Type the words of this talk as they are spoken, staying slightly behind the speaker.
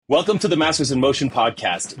Welcome to the Masters in Motion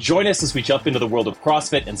podcast. Join us as we jump into the world of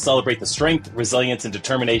CrossFit and celebrate the strength, resilience, and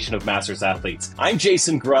determination of Masters athletes. I'm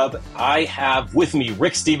Jason Grubb. I have with me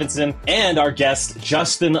Rick Stevenson and our guest,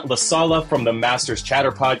 Justin LaSala from the Masters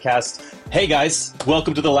Chatter podcast. Hey guys,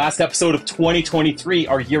 welcome to the last episode of 2023,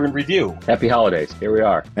 our year in review. Happy holidays. Here we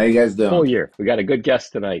are. How you guys doing? Full year. We got a good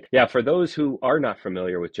guest tonight. Yeah, for those who are not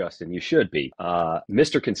familiar with Justin, you should be.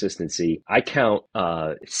 Mr. Consistency. I count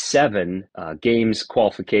 7 games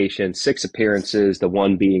qualification, 6 appearances, the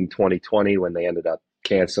one being 2020 when they ended up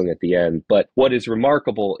canceling at the end. But what is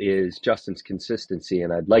remarkable is Justin's consistency,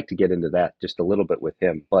 and I'd like to get into that just a little bit with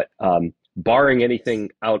him. But barring anything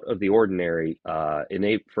out of the ordinary,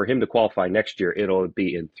 for him to qualify next year, it'll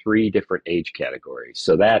be in 3 different age categories.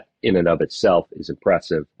 So that in and of itself is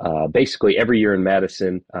impressive. Basically every year in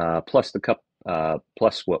Madison, plus the Cup,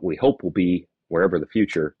 plus what we hope will be wherever the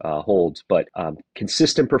future holds. But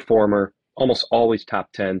consistent performer, almost always top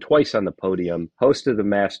 10, twice on the podium, host of the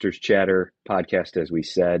Masters Chatter podcast, as we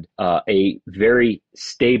said, a very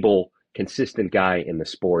stable, consistent guy in the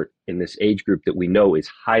sport in this age group that we know is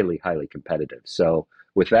highly, highly competitive. So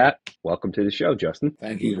with that, welcome to the show, Justin.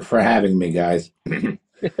 Thank you for having me, guys.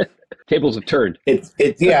 Tables have turned.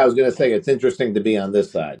 Yeah, I was going to say, it's interesting to be on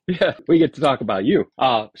this side. Yeah, we get to talk about you.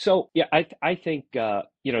 I think,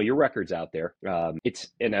 your record's out there.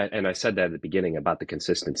 And I said that at the beginning about the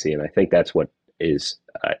consistency, and I think that's what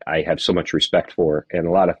I have so much respect for, and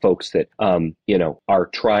a lot of folks that are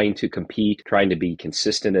trying to compete, trying to be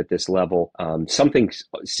consistent at this level. Something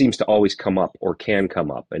seems to always come up or can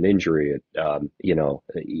come up, an injury,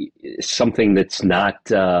 something that's not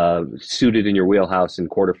suited in your wheelhouse in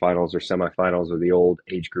quarterfinals or semifinals or the old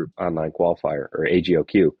age group online qualifier or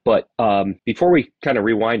AGOQ. But before we kind of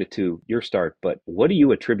rewind it to your start, but what do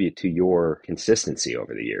you attribute to your consistency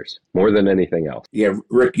over the years more than anything else? Yeah,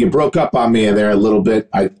 Rick, you broke up on me there a little bit.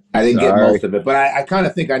 I didn't get most of it, but I kind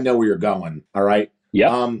of think I know where you're going. All right.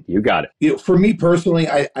 Yeah, you got it. For me personally,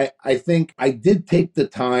 I think I did take the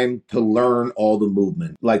time to learn all the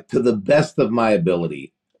movement, like to the best of my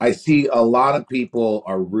ability. I see a lot of people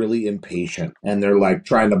are really impatient and they're like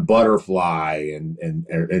trying to butterfly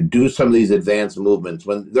and do some of these advanced movements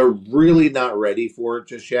when they're really not ready for it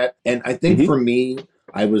just yet. And I think for me,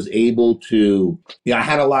 I was able to, I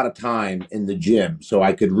had a lot of time in the gym, so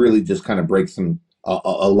I could really just kind of break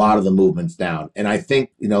a lot of the movements down. And I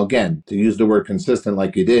think, again, to use the word consistent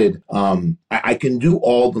like you did, I can do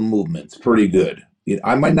all the movements pretty good.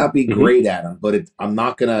 I might not be great at them, but I'm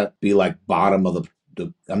not going to be like bottom of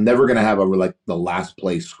I'm never going to have the last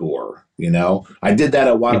place score. I did that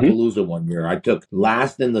at Wadapalooza one year. I took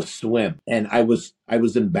last in the swim and I was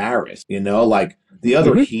embarrassed, the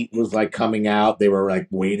other heat was like coming out. They were like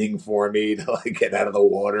waiting for me to like get out of the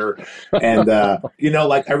water. And, I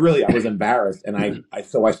was embarrassed. And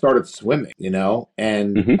so I started swimming,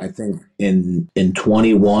 and I think in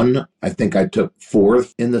 21, I think I took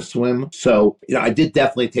 4th in the swim. So, I did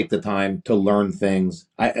definitely take the time to learn things.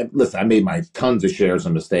 I made my tons of shares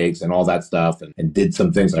and mistakes and all that stuff and did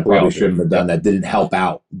some things I probably shouldn't have done that didn't help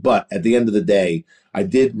out. But at the end of the day, I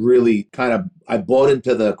did really I bought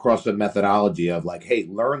into the CrossFit methodology of like, hey,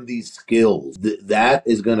 learn these skills. That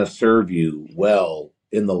is going to serve you well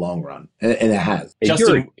in the long run. And it has.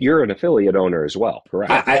 Justin, you're an affiliate owner as well,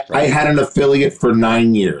 correct? I had an affiliate for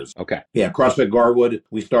 9 years. Okay. Yeah, CrossFit Garwood.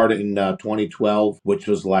 We started in 2012, which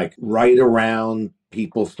was like right around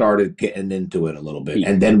people started getting into it a little bit.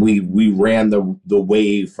 And then we ran the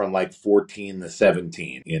wave from like 14 to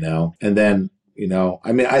 17, and then,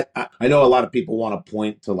 I know a lot of people want to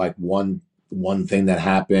point to like one thing that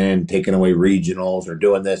happened, taking away regionals or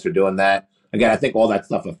doing this or doing that. Again, I think all that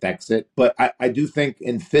stuff affects it. But I do think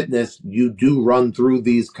in fitness, you do run through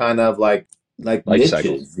these kind of like niches,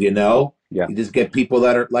 cycles. Yeah. You just get people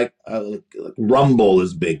that are like Rumble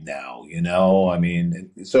is big now,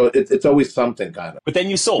 so it's always something kind of. But then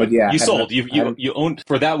you sold. But yeah, you sold. You owned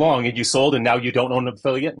for that long and you sold, and now you don't own an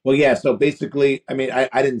affiliate? Well, yeah. So basically,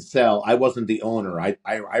 I didn't sell. I wasn't the owner.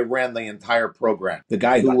 I ran the entire program. The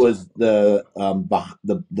guy who was the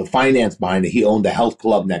finance behind it, he owned a health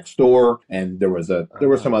club next door, and there were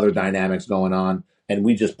some other dynamics going on. And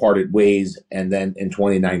we just parted ways. And then in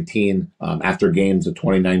 2019, after games of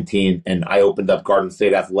 2019, and I opened up Garden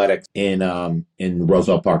State Athletics in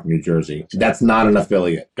Roosevelt Park, New Jersey. That's not an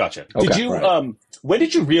affiliate. Gotcha. Okay. Did you when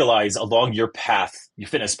did you realize along your path, your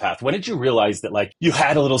fitness path, when did you realize that like you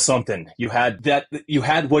had a little something? You had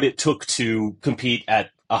what it took to compete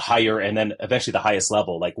at a higher and then eventually the highest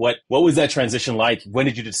level? Like what was that transition like? When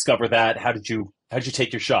did you discover that? How did you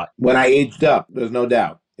take your shot? When I aged up, there's no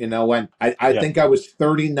doubt. You know, when I think I was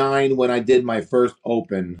 39 when I did my first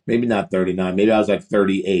open. Maybe not 39. Maybe I was like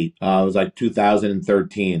 38. It was like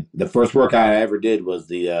 2013. The first workout I ever did was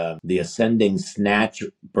the ascending snatch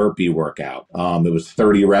burpee workout. It was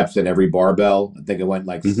 30 reps in every barbell. I think it went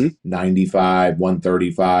like 95,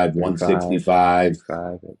 135, 165,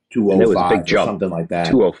 205 or something like that.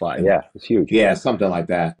 205, yeah, it's huge. Yeah, something like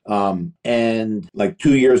that. And like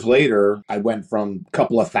 2 years later, I went from a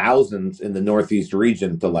couple of thousands in the Northeast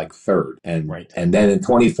region to like third. And then in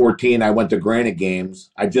 2014, I went to Granite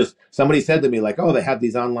Games. Somebody said to me like, oh, they have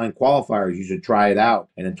these online qualifiers. You should try it out.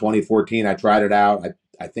 And in 2014, I tried it out.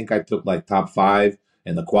 I think I took like top 5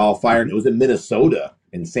 in the qualifier, and it was in Minnesota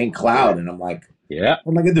in St. Cloud. And I'm like, yeah,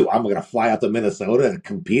 what am I gonna do? I'm gonna fly out to Minnesota and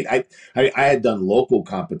compete. I had done local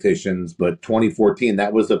competitions, but 2014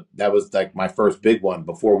 that was like my first big one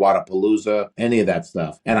before Wadapalooza, any of that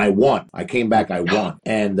stuff, and I won. I came back, I won,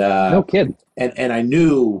 and no kidding. And I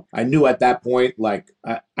knew at that point like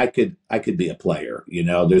I could be a player, you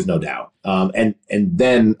know, there's no doubt. And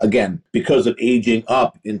then again, because of aging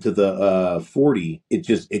up into the 40,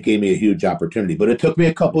 it gave me a huge opportunity. But it took me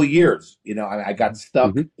a couple of years. You know, I got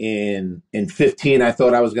stuck in 15. I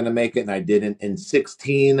thought I was going to make it, and I didn't. In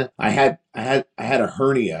 16, I had a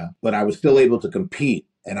hernia, but I was still able to compete.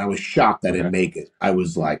 And I was shocked I didn't make it. I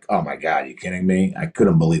was like, "Oh my God, you kidding me?" I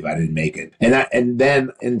couldn't believe I didn't make it. And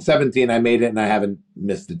then in 17, I made it, and I haven't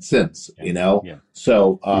missed it since. You know. Yeah.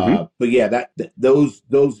 So, but yeah,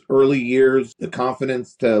 those early years, the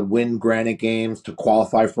confidence to win Granite Games, to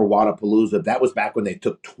qualify for Wadapalooza, that was back when they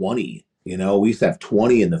took 20. You know, we used to have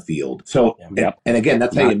 20 in the field. So, and again,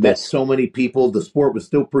 that's how you met so many people. The sport was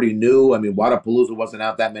still pretty new. I mean, Wadapalooza wasn't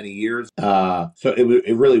out that many years. So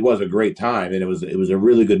it really was a great time. And it was a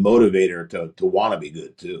really good motivator to want to be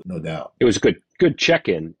good too, no doubt. It was a good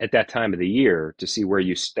check-in at that time of the year to see where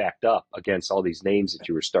you stacked up against all these names that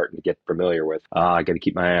you were starting to get familiar with. I got to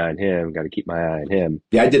keep my eye on him. Got to keep my eye on him.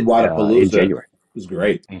 Yeah, I did Wadapalooza in January. It was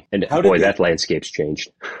great. And that landscape's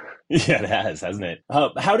changed. Yeah, it has, hasn't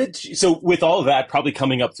it? So with all of that probably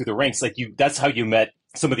coming up through the ranks, like that's how you met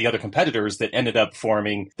some of the other competitors that ended up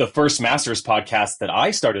forming the first Masters podcast that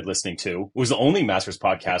I started listening to. Was the only Masters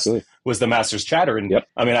podcast, was the Masters Chatter. And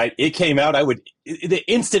I mean, it came out, the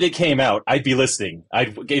instant it came out, I'd be listening.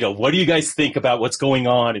 What do you guys think about what's going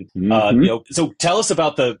on? And, so tell us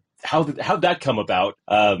about how'd that come about?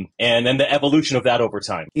 And then the evolution of that over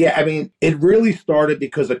time. Yeah, I mean, it really started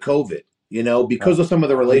because of COVID. You know, because of some of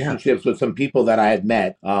the relationships with some people that I had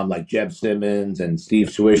met, like Jeb Simmons and Steve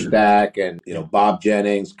Swishdak and, you know, Bob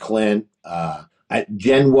Jennings, Clint.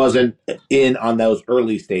 Jen wasn't in on those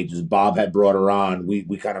early stages. Bob had brought her on. We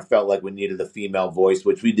kind of felt like we needed a female voice,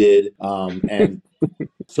 which we did. And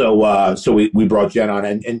so we brought Jen on,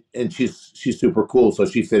 and she's super cool. So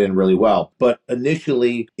she fit in really well. But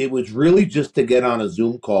initially, it was really just to get on a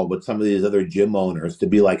Zoom call with some of these other gym owners to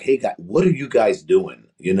be like, hey, guys, what are you guys doing?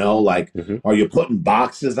 You know, like, are you putting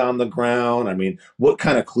boxes on the ground? I mean, what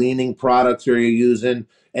kind of cleaning products are you using?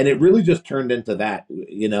 And it really just turned into that,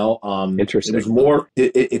 you know. Interesting. It was more,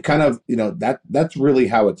 it kind of, you know, that's really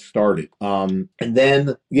how it started. And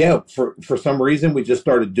then, for some reason, we just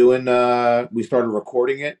started we started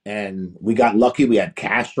recording it, and we got lucky. We had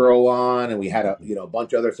Castro on, and we had a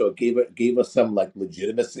bunch of others. So it gave us some like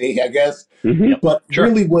legitimacy, I guess. But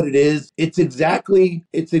really what it is, it's exactly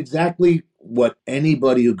what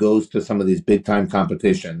anybody who goes to some of these big time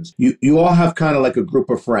competitions, you all have kind of like a group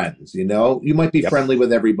of friends, you know. You might be friendly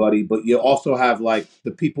with everybody, but you also have like the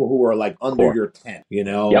people who are like under your tent, you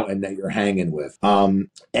know, and that you're hanging with.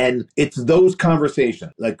 And it's those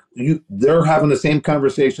conversations, like they're having the same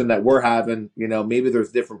conversation that we're having, you know. Maybe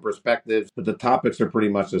there's different perspectives, but the topics are pretty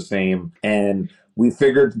much the same. And we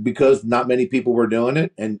figured because not many people were doing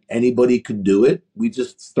it and anybody could do it, we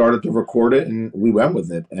just started to record it and we went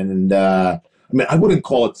with it. And I mean, I wouldn't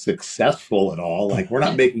call it successful at all. Like, we're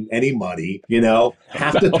not making any money, you know.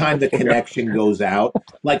 Half the time the connection goes out.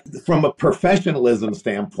 Like, from a professionalism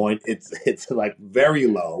standpoint, it's like very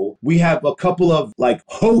low. We have a couple of like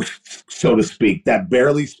hosts, so to speak, that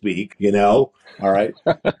barely speak, you know. All right.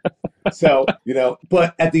 So, you know,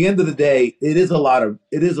 but at the end of the day, it is a lot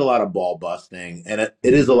of ball busting, and it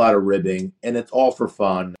is a lot of ribbing, and it's all for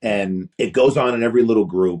fun, and it goes on in every little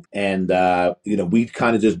group. And, you know, we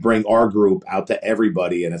kind of just bring our group out to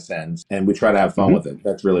everybody in a sense, and we try to have fun with it.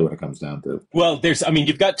 That's really what it comes down to. Well,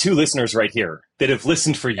 you've got 2 listeners right here that have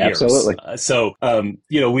listened for years. Absolutely. So,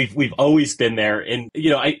 you know, we've always been there, and, you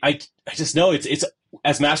know, I just know it's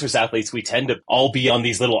as Masters athletes, we tend to all be on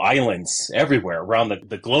these little islands everywhere around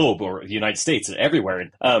the globe or the United States and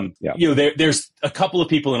everywhere. And, there's a couple of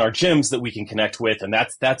people in our gyms that we can connect with, and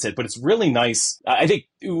that's it. But it's really nice. I think,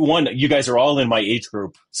 one, you guys are all in my age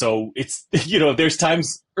group. So it's, there's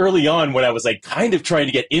times early on when I was like kind of trying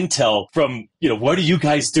to get intel from, what are you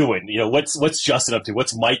guys doing? What's Justin up to?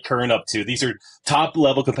 What's Mike Kern up to? These are top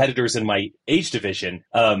level competitors in my age division.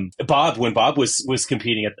 When Bob was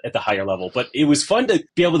competing at the higher level, but it was fun to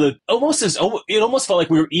be able to it almost felt like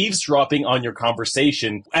we were eavesdropping on your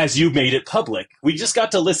conversation as you made it public. We just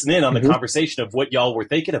got to listen in on the conversation of what y'all were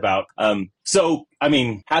thinking about. So, I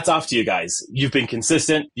mean, hats off to you guys. You've been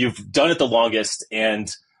consistent. You've done it the longest.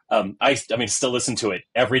 And I still listen to it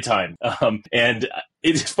every time. And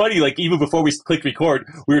it's funny, like even before we click record,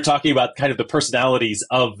 we were talking about kind of the personalities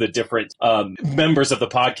of the different members of the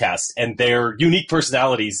podcast and their unique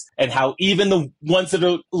personalities, and how even the ones that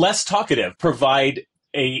are less talkative provide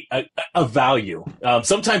a value,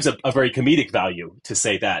 sometimes a very comedic value, to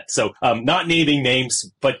say that. So, not naming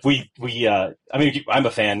names, but I'm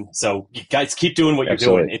a fan. So you guys keep doing what you're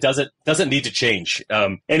doing. It doesn't need to change.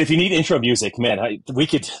 And if you need intro music, man, we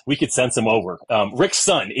could send some over. Rick's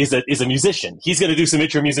son is a musician. He's going to do some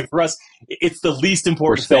intro music for us. It's the least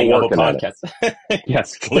important thing of a podcast.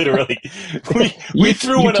 Yes, literally. We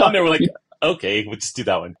threw one on there. We're like, okay, we'll just do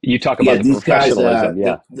that one. You talk about the professionalism,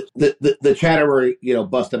 The chatter were,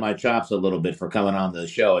 busting my chops a little bit for coming on the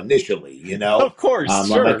show initially, Of course,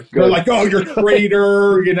 sure. They're like, oh, you're a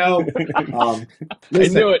traitor,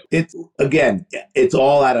 Listen, I knew it. It's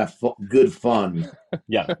all out of good fun.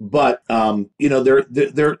 Yeah. But,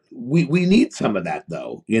 we need some of that,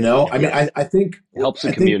 though, I think it helps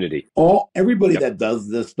the community. Everybody that does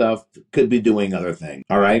this stuff could be doing other things.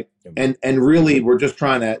 All right. And really, we're just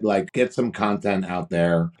trying to get some content out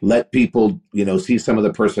there, let people, see some of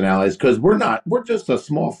the personalities, because we're just a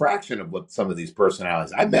small fraction of what some of these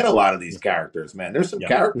personalities. I met a lot of these characters, man. There's some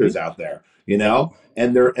characters out there,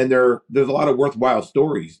 and there's a lot of worthwhile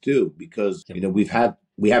stories too, because,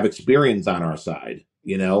 we have experience on our side,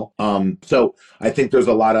 so I think there's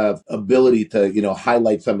a lot of ability to,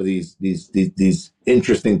 highlight some of these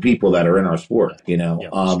interesting people that are in our sport, Clint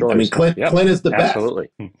is the best. Absolutely.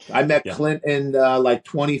 I met Clint in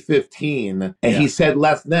 2015, and he said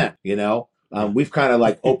less than, we've kind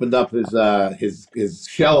of opened up his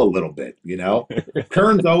shell a little bit,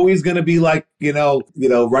 Kern's always going to be right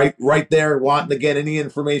there wanting to get any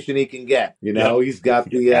information he can get, he's got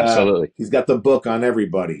the, absolutely. He's got the book on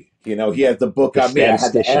everybody, he has the book on me. I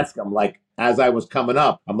had to ask him, as I was coming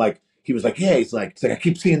up, he was like, yeah, he's like, I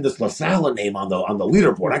keep seeing this LaSala name on the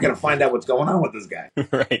leaderboard. I got to find out what's going on with this guy.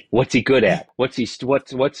 Right. What's he good at? What's he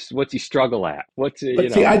struggle at?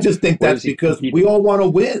 See, I just think that's because we all want to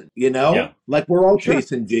win, we're all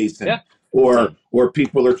chasing Jason. Yeah. Or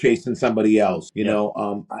people are chasing somebody else,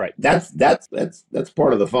 Right. That's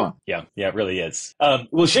part of the fun. Yeah, it really is.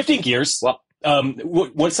 Well, shifting gears. Well,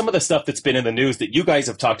 what some of the stuff that's been in the news that you guys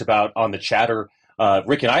have talked about on the chatter,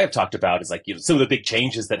 Rick and I have talked about, is some of the big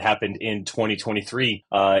changes that happened in 2023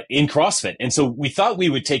 in CrossFit. And so we thought we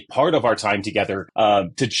would take part of our time together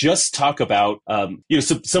to just talk about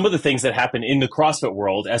some of the things that happened in the CrossFit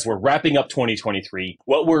world as we're wrapping up 2023.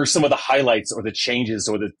 What were some of the highlights or the changes,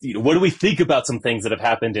 or what do we think about some things that have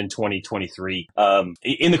happened in 2023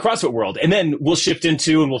 in the CrossFit world? And then we'll shift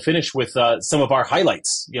into and we'll finish with some of our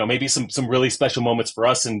highlights. Maybe some really special moments for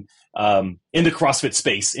us and in the CrossFit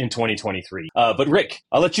space in 2023. But Rick,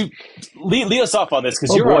 I'll let you lead us off on this,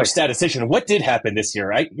 because you're our statistician. What did happen this year,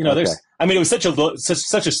 right? It was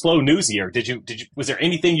such a slow news year. Was there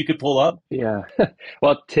anything you could pull up? Yeah.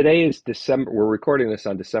 Well, today is December. We're recording this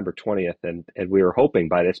on December 20th, and we were hoping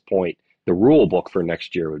by this point the rule book for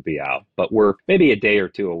next year would be out, but we're maybe a day or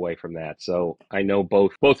two away from that. So I know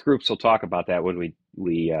both groups will talk about that when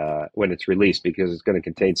when it's released, because it's going to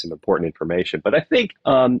contain some important information. But I think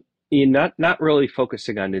not really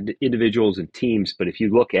focusing on individuals and teams, but if you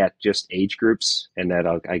look at just age groups, and that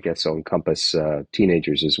I guess will encompass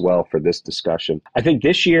teenagers as well for this discussion. I think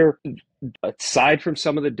this year, aside from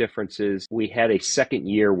some of the differences, we had a second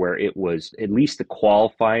year where it was at least the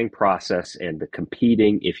qualifying process and the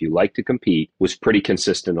competing, if you like to compete, was pretty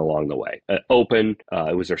consistent along the way. Open,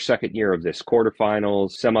 it was our second year of this.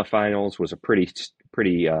 Quarterfinals, semifinals was a pretty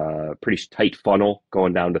tight funnel,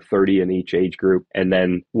 going down to 30 in each age group. And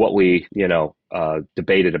then what we,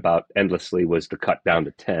 debated about endlessly was the cut down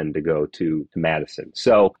to 10 to go to Madison.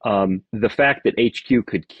 So the fact that HQ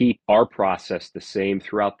could keep our process the same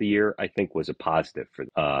throughout the year, I think was a positive for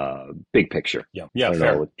big picture. Yeah, I don't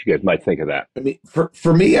fair. know what you guys might think of that. I mean,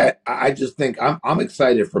 for me, I just think I'm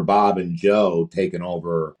excited for Bob and Joe taking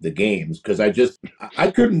over the games, because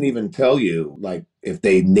I couldn't even tell you, like, if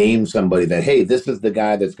they name somebody that, hey, this is the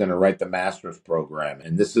guy that's going to write the Masters program,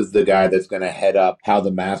 and this is the guy that's going to head up how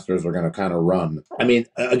the Masters are going to kind of run. I mean,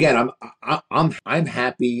 again, I'm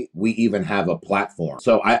happy we even have a platform.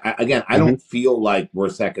 So I don't feel like we're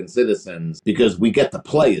second citizens because we get to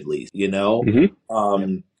play at least, you know.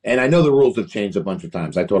 And I know the rules have changed a bunch of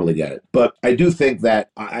times. I totally get it. But I do think that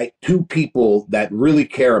two people that really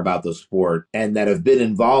care about the sport and that have been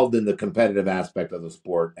involved in the competitive aspect of the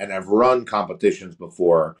sport and have run competitions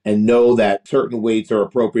before and know that certain weights are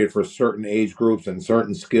appropriate for certain age groups and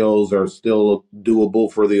certain skills are still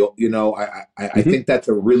doable for the, you know, I think that's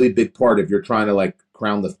a really big part if you're trying to, like,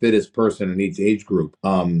 crown the fittest person in each age group,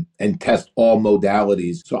 and test all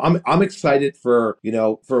modalities. So I'm excited for, you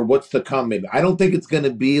know, for what's to come. Maybe I don't think it's going to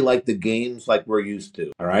be like the games like we're used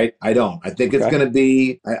to. All right, I don't. I think it's going to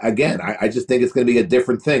be I just think it's going to be a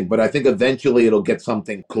different thing. But I think eventually it'll get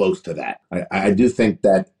something close to that. I do think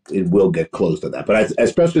that it will get close to that. But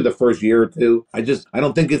especially the first year or two, I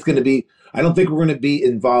don't think it's going to be. I don't think we're going to be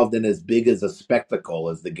involved in as big as a spectacle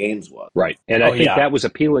as the games was. Right. And I think that was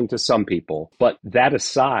appealing to some people. But that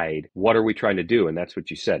aside, what are we trying to do? And that's what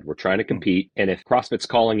you said. We're trying to compete. And if CrossFit's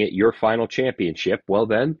calling it your final championship, well,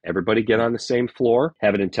 then everybody get on the same floor,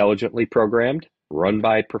 have it intelligently programmed, run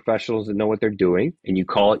by professionals that know what they're doing, and you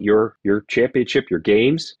call it your championship, your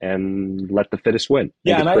games, and let the fittest win.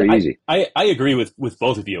 Yeah, it's pretty easy. I agree with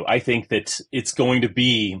both of you. I think that it's going to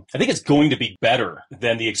be better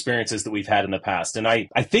than the experiences that we've had in the past. And I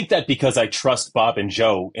think that because I trust Bob and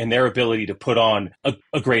Joe and their ability to put on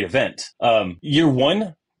a great event. Year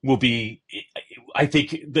one will be, I think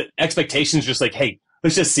the expectations just like, hey,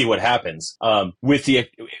 let's just see what happens. With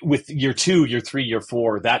year 2, year 3, year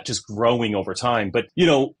 4, that just growing over time. But you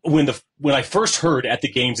know, when I first heard at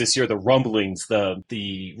the games this year, the rumblings,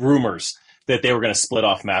 the rumors that they were going to split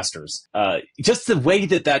off Masters, just the way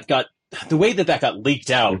that got leaked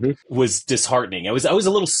out was disheartening. I was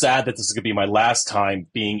a little sad that this is going to be my last time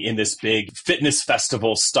being in this big fitness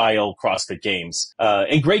festival style CrossFit Games,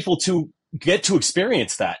 and grateful to get to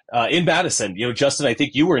experience that in Madison. You know, Justin, I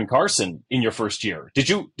think you were in Carson in your first year. Did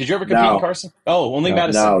you ever compete in Carson? Oh, only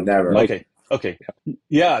Madison. No, never. Okay.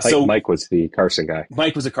 Yeah. So Mike was the Carson guy.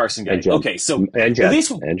 Mike was a Carson guy. Okay. So and Jen, at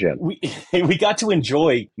least Jen. we got to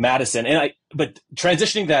enjoy Madison, but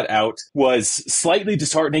transitioning that out was slightly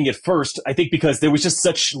disheartening at first. I think because there was just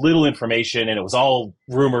such little information and it was all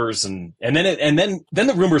rumors, and then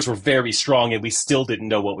the rumors were very strong and we still didn't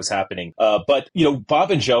know what was happening. But you know,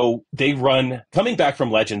 Bob and Joe, they run coming back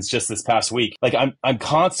from Legends just this past week. Like I'm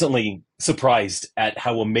constantly surprised at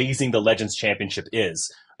how amazing the Legends Championship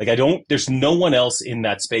is. Like there's no one else in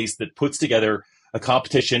that space that puts together a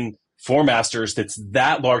competition for Masters that's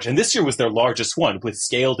that large. And this year was their largest one with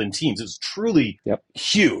scaled in teams. It was truly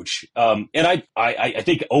huge. And I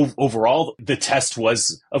think overall the test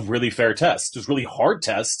was a really fair test. It was a really hard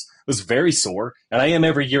test. It was very sore. And I am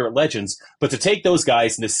every year at Legends. But to take those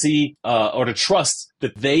guys and to see, or to trust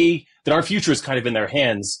that that our future is kind of in their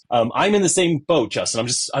hands. I'm in the same boat, Justin.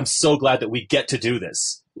 I'm so glad that we get to do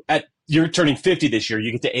this. You're turning 50 this year.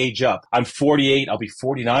 You get to age up. I'm 48. I'll be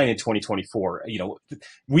 49 in 2024. You know,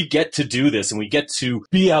 we get to do this and we get to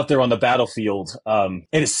be out there on the battlefield. And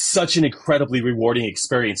it's such an incredibly rewarding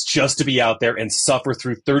experience just to be out there and suffer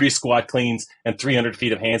through 30 squat cleans and 300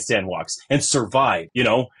 feet of handstand walks and survive, you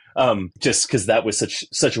know, just because that was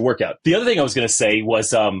such a workout. The other thing I was going to say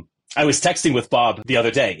was, I was texting with Bob the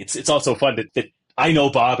other day. It's also fun that I know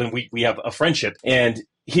Bob and we have a friendship, and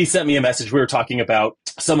he sent me a message. We were talking about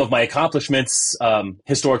some of my accomplishments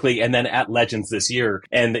historically and then at Legends this year.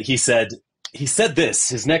 And he said this,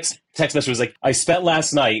 his next text message was like, I spent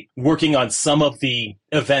last night working on some of the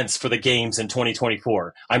events for the games in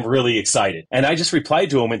 2024. I'm really excited. And I just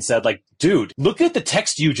replied to him and said, like, dude, look at the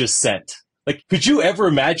text you just sent. Like, could you ever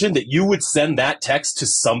imagine that you would send that text to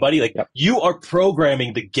somebody? Like, you are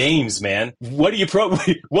programming the games, man. What are you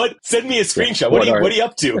what? Send me a screenshot. What are you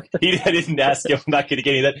up to? I didn't ask him. I'm not going to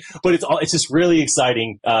get any of that. But it's just really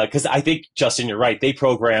exciting because I think, Justin, you're right. They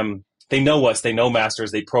program. They know us. They know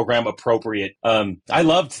Masters. They program appropriate. I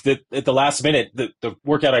loved that at the last minute, the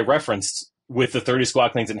workout I referenced with the 30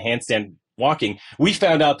 squat cleans and handstand walking. We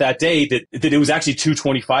found out that day that it was actually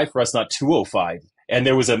 225 for us, not 205. And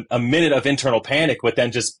there was a minute of internal panic, but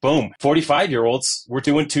then just boom, 45-year-olds, we're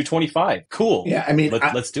doing 225. Cool. Yeah, I mean,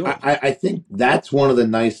 Let's do it. I think that's one of the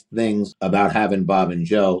nice things about having Bob and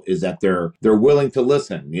Joe is that they're willing to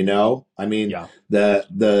listen. I mean, Yeah.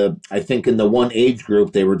 I think in the one age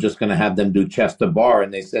group they were just going to have them do chest to bar,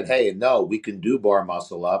 and they said, "Hey, no, we can do bar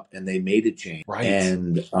muscle up," and they made a change. Right.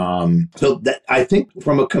 And so that I think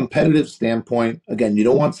from a competitive standpoint, again, you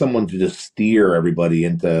don't want someone to just steer everybody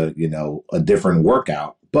into a different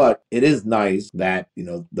workout. But it is nice that,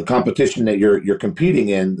 the competition that you're competing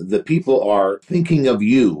in, the people are thinking of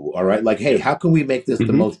you, all right? Like, hey, how can we make this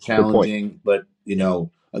the most challenging, but,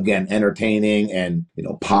 again, entertaining and,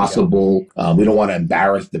 possible. We don't want to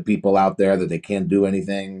embarrass the people out there that they can't do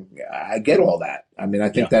anything. I get all that. I mean, I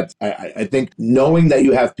think I think knowing that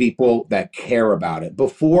you have people that care about it.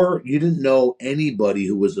 Before, you didn't know anybody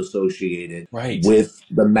who was associated with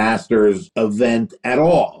the Masters event at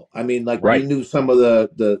all. I mean, like you knew some of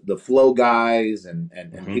the flow guys and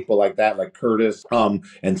people like that, like Curtis,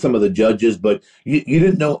 and some of the judges, but you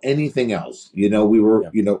didn't know anything else. We were,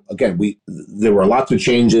 again, there were lots of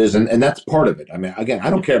changes, and that's part of it. I mean, again,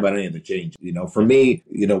 I don't care about any of the changes. For me,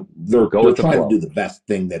 they're trying to do the best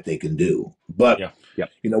thing that they can do. But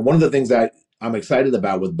one of the things that I'm excited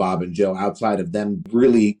about with Bob and Joe, outside of them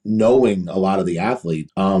really knowing a lot of the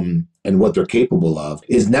athletes, and what they're capable of,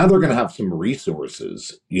 is now they're going to have some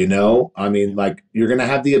resources. I mean, like, you're going to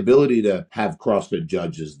have the ability to have CrossFit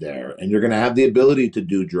judges there, and you're going to have the ability to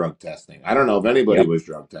do drug testing. I don't know if anybody was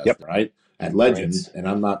drug tested, right? At Legends, and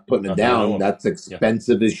I'm not putting it down. That's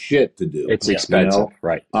expensive as shit to do. It's expensive,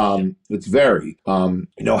 right? It's very,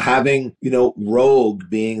 having, Rogue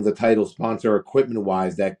being the title sponsor equipment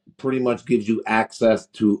wise, that pretty much gives you access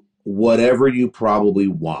to whatever you probably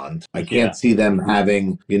want. I can't see them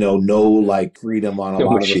having, no like freedom on a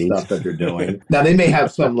lot of the stuff that they're doing. Now they may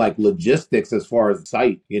have some like logistics as far as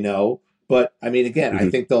site, but I mean, again, I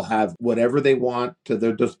think they'll have whatever they want to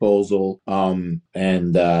their disposal. And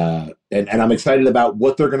I'm excited about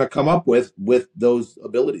what they're going to come up with those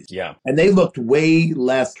abilities. Yeah. And they looked way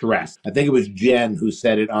less stressed. I think it was Jen who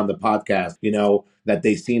said it on the podcast, that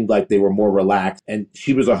they seemed like they were more relaxed. And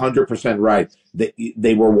she was 100% right.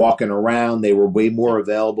 They were walking around. They were way more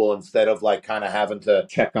available instead of like kind of having to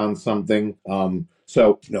check on something.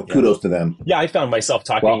 So, kudos to them. Yeah, I found myself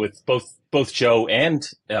talking with both Joe and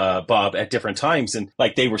Bob at different times, and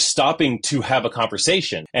like they were stopping to have a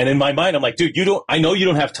conversation. And in my mind, I'm like, dude, I know you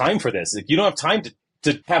don't have time for this. Like, you don't have time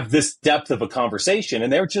to have this depth of a conversation.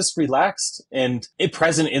 And they're just relaxed and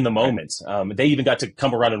present in the moment. They even got to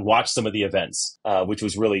come around and watch some of the events, which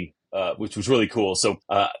was really cool. So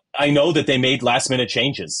I know that they made last minute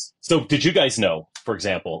changes. So did you guys know, for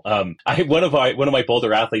example, one of my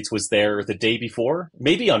Boulder athletes was there the day before,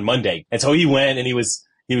 maybe on Monday. And so he went and he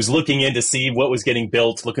was looking in to see what was getting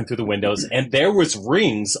built, looking through the windows, and there was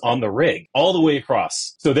rings on the rig all the way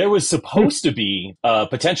across. So there was supposed to be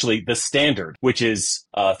potentially the standard, which is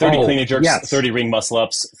 30 clean and jerks, 30 ring muscle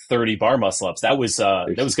ups, 30 bar muscle ups. That was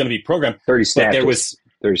going to be programmed. 30 snatches. But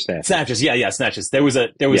there was snatches. Snatches. There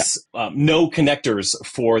was no connectors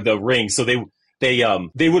for the ring, so they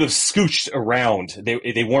would have scooched around.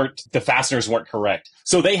 The fasteners weren't correct.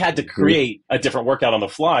 So they had to create a different workout on the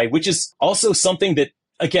fly, which is also something that,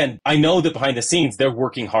 again, I know that behind the scenes, they're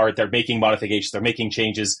working hard. They're making modifications. They're making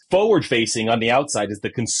changes. Forward facing on the outside is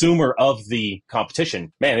the consumer of the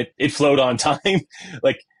competition. Man, it flowed on time.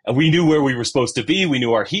 Like, we knew where we were supposed to be. We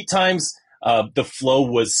knew our heat times. The flow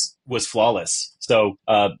was flawless. So,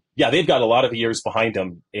 they've got a lot of years behind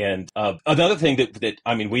them. And another thing that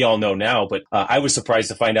I mean, we all know now, but I was surprised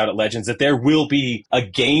to find out at Legends that there will be a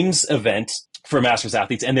games event for Masters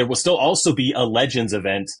athletes, and there will still also be a Legends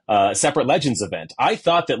event, a separate Legends event. I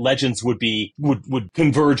thought that Legends would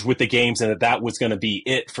converge with the games, and that was going to be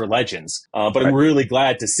it for Legends. But I'm really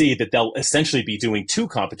glad to see that they'll essentially be doing two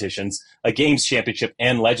competitions, a Games Championship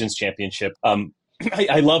and Legends Championship.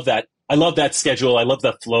 I love that. I love that schedule. I love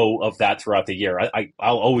the flow of that throughout the year.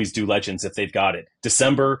 I'll always do Legends if they've got it.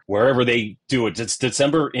 December, wherever they do it. It's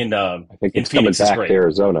December in I think it's Phoenix coming back to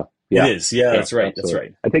Arizona. Yeah. It is. Yeah, that's right. Absolutely. That's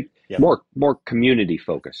right. I think more community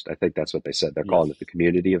focused. I think that's what they said. They're calling it the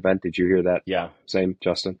community event. Did you hear that? Yeah. Same,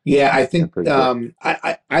 Justin? Yeah, I think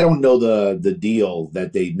I don't know the deal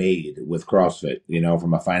that they made with CrossFit,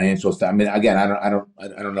 from a financial standpoint. I mean, again, I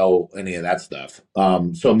don't know any of that stuff.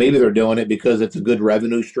 So maybe they're doing it because it's a good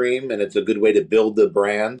revenue stream and it's a good way to build the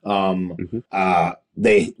brand.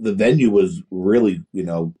 The venue was really,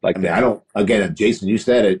 Jason, you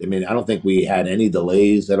said it. I mean, I don't think we had any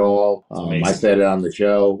delays at all. I said it on the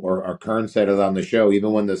show, or Kern said it on the show.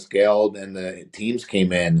 Even when the scaled and the teams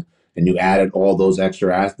came in, and you added all those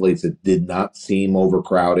extra athletes, it did not seem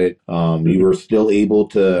overcrowded. You were still able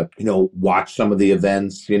to, watch some of the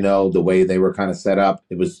events, the way they were kind of set up.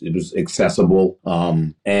 It was accessible.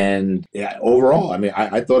 And yeah, overall, I mean,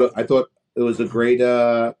 I thought it was a great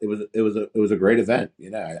it was a great event,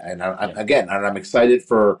 again, and I'm excited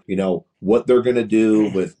for what they're going to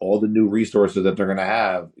do with all the new resources that they're going to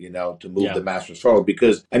have, to move the Masters forward,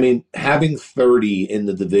 because I mean, having 30 in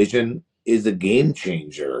the division is a game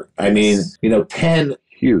changer. I mean, 10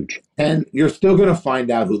 huge. And you're still going to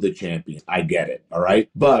find out who the champion is. I get it. All right.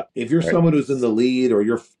 But if you're someone who's in the lead, or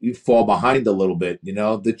you fall behind a little bit,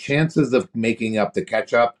 the chances of making up the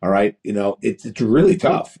catch up, all right, it's really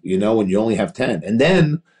tough, when you only have 10. And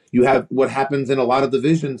then you have what happens in a lot of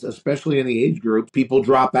divisions, especially in the age group. People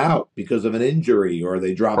drop out because of an injury, or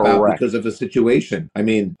they drop out because of a situation. I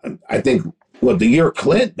mean, I think, well, the year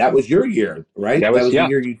Clint, that was your year, right? That was the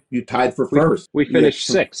year you tied for first. We finished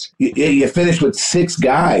sixth. You finished with 6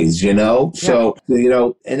 guys, So,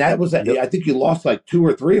 and that was, I think you lost like 2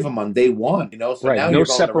 or 3 of them on day one, So now you're going the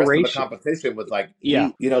rest of the competition with like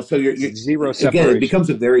 8, so you're zero separation. Again, it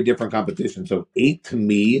becomes a very different competition. So 8, to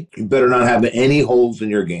me, you better not have any holes in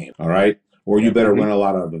your game, all right? Or you better win a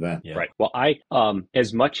lot of events. Yeah. Right. Well, I,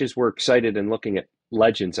 as much as we're excited and looking at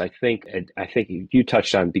Legends, I think you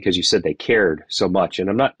touched on, because you said they cared so much, and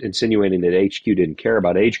I'm not insinuating that HQ didn't care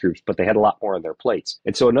about age groups, but they had a lot more on their plates.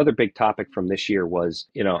 And so another big topic from this year was,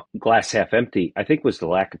 glass half empty, I think, was the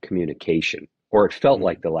lack of communication, or it felt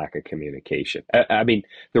like the lack of communication. I mean,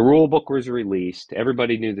 the rule book was released,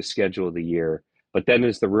 everybody knew the schedule of the year. But then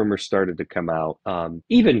as the rumors started to come out,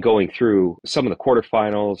 even going through some of the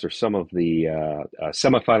quarterfinals or some of the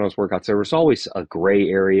semifinals workouts, there was always a gray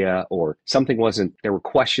area, or there were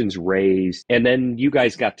questions raised. And then you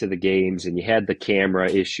guys got to the games and you had the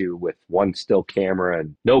camera issue with one still camera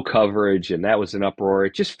and no coverage, and that was an uproar.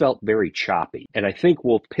 It just felt very choppy. And I think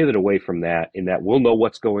we'll pivot away from that, in that we'll know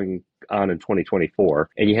what's going on in 2024,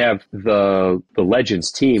 and you have the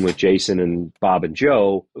Legends team with Jason and Bob and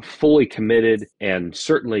Joe fully committed, and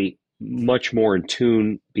certainly much more in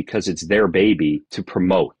tune, because it's their baby, to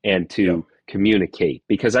promote and to communicate.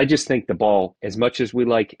 Because I just think the ball, as much as we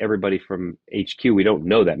like everybody from HQ, we don't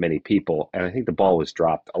know that many people, and I think the ball was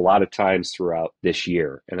dropped a lot of times throughout this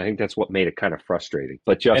year, and I think that's what made it kind of frustrating.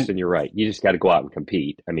 But Justin, you're right, you just got to go out and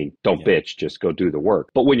compete. I mean, don't bitch, just go do the work.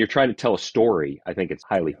 But when you're trying to tell a story, I think it's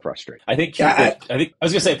highly frustrating. I think I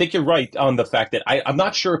think you're right on the fact that I'm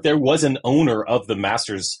not sure if there was an owner of the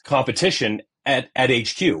Masters competition at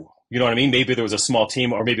HQ. You know what I mean? Maybe there was a small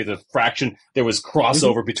team, or maybe the fraction, there was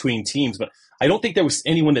crossover between teams, but I don't think there was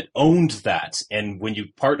anyone that owned that. And when you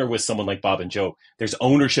partner with someone like Bob and Joe, there's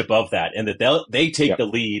ownership of that, and that they take the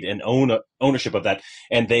lead and own ownership of that.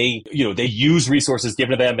 And they use resources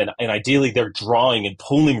given to them. And ideally they're drawing and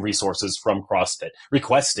pulling resources from CrossFit,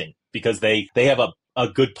 requesting, because they have a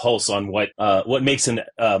good pulse on what makes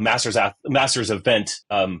a Masters event,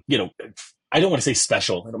 I don't want to say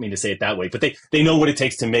special. I don't mean to say it that way, but they know what it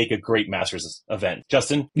takes to make a great Masters event.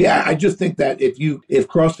 Justin? Yeah, I just think that if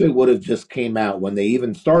CrossFit would have just came out when they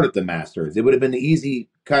even started the Masters, it would have been an easy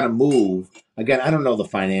kind of move. Again, I don't know the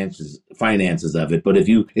finances of it, but if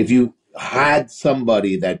you had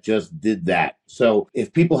somebody that just did that. So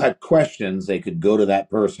if people had questions, they could go to that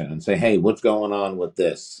person and say, hey, what's going on with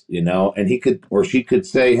this? And he could, or she could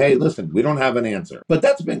say, hey, listen, we don't have an answer. But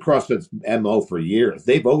that's been CrossFit's MO for years.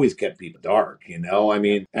 They've always kept people dark, I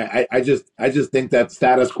mean, I just think that's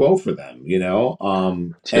status quo for them,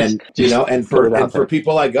 and for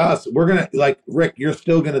people like us, we're going to, like, Rick, you're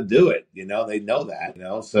still going to do it. They know that,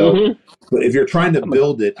 so but if you're trying to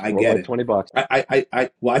build it, I get it. $20.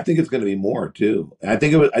 I think it's going to be more too. I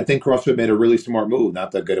think CrossFit made a really smart move,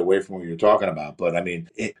 not to get away from what you're talking about, but I mean,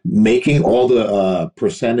 making all the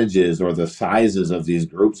percentages or the sizes of these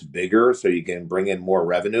groups bigger so you can bring in more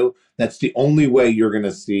revenue. That's the only way you're going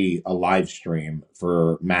to see a live stream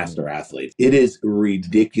for master athletes. It is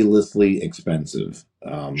ridiculously expensive.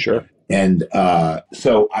 Sure. And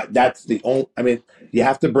so that's the only, I mean, you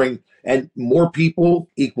have to bring, and more people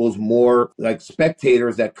equals more like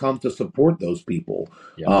spectators that come to support those people.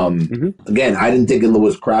 Yeah. Again, I didn't think it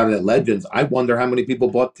was crowded at Legends. I wonder how many people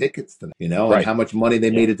bought tickets to that, and how much money they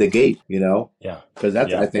made at the gate, Yeah. Because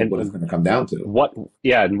that's, I think, what it's going to come down to.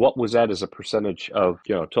 And what was that as a percentage of,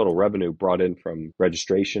 total revenue brought in from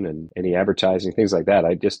registration and any advertising, things like that?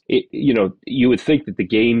 You would think that the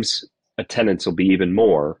games attendance will be even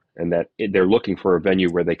more. and that they're looking for a venue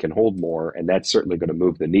where they can hold more, and that's certainly going to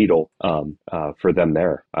move the needle for them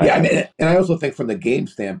there. Yeah, I mean, and I also think from the game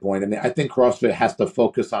standpoint, I mean, I think CrossFit has to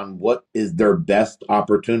focus on what is their best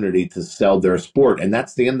opportunity to sell their sport, and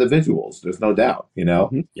that's the individuals. There's no doubt, you know.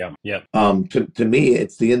 Mm-hmm. Yeah, yeah. To me,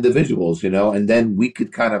 it's the individuals, you know, and then we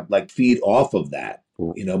could kind of like feed off of that.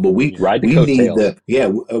 You know, but we ride the we need coattails.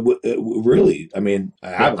 really. I mean,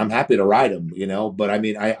 I'm happy to ride them, you know. But I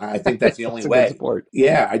mean, I think that's the only way.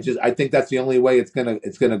 Yeah, I think that's the only way it's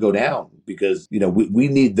gonna go down, because you know we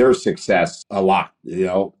need their success a lot. You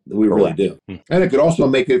know, we really do. And it could also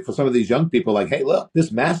make it for some of these young people like, hey, look,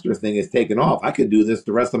 this master thing is taking off. I could do this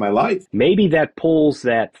the rest of my life. Maybe that pulls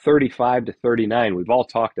that 35 to 39. We've all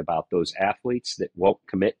talked about those athletes that won't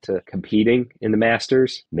commit to competing in the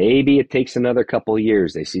Masters. Maybe it takes another couple of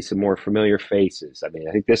years. They see some more familiar faces. I mean,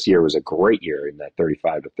 I think this year was a great year in that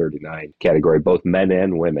 35 to 39 category, both men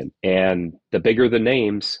and women. And the bigger the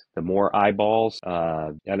names, the more eyeballs.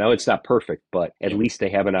 I know it's not perfect, but at least they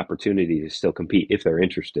have an opportunity to still compete if they're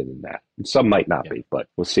interested in that. And some might not be, but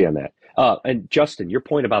we'll see on that. And Justin, your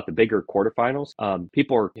point about the bigger quarterfinals,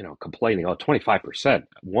 people are, complaining, 25%.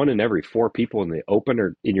 1 in every 4 people in the Open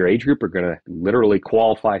or in your age group are going to literally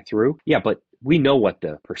qualify through. Yeah, but we know what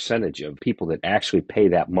the percentage of people that actually pay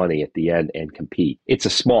that money at the end and compete. It's a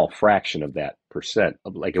small fraction of that percent.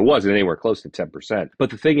 Like, it wasn't anywhere close to 10%.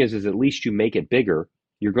 But the thing is at least you make it bigger,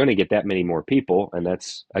 you're going to get that many more people, and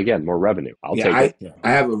that's, again, more revenue. I'll take it.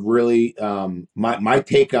 I have a really my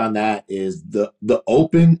take on that is the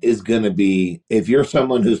Open is going to be, if you're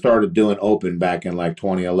someone who started doing Open back in like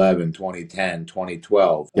 2011, 2010,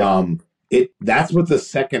 2012, that's what the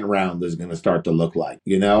second round is going to start to look like.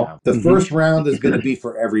 The first round is going to be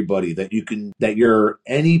for everybody, that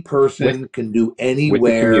any person can do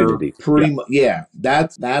anywhere, pretty much. Yeah,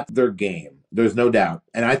 that's their game. There's no doubt.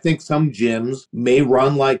 And I think some gyms may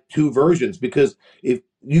run like 2 versions, because if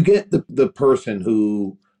you get the person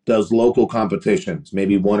who does local competitions,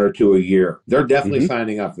 maybe 1 or 2 a year, they're definitely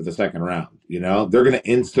signing up for the second round. They're going to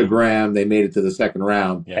Instagram, they made it to the second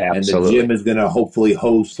round. Yeah, and the gym is going to hopefully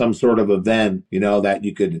host some sort of event, that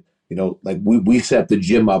you could, like we set the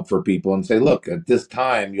gym up for people and say, look, at this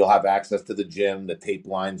time you'll have access to the gym, the tape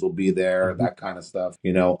lines will be there, that kind of stuff,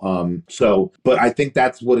 but I think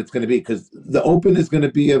that's what it's going to be, because the Open is going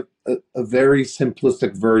to be a very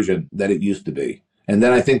simplistic version that it used to be. And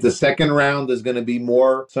then I think the second round is going to be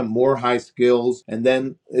some more high skills, and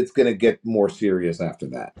then it's going to get more serious after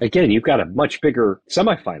that. Again, you've got a much bigger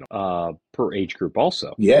semifinal per age group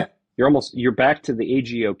also. Yeah. You're back to the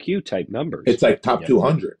AGOQ type numbers. It's like top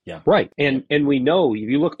 200. Yeah. Right. And we know, if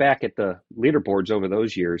you look back at the leaderboards over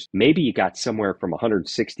those years, maybe you got somewhere from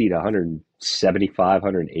 160 to 175,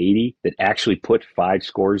 180 that actually put 5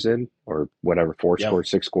 scores in, or whatever, 4 scores,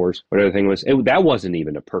 6 scores, whatever the thing was. That wasn't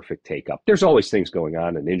even a perfect take up. There's always things going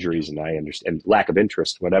on, and injuries, and I understand, and lack of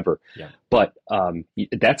interest, whatever. Yeah. But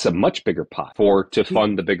that's a much bigger pot to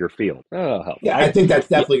fund the bigger field. Yeah, I think that's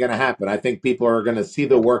definitely going to happen. I think people are going to see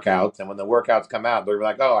the workouts, and when the workouts come out, they're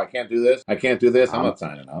like, oh, I can't do this. I'm not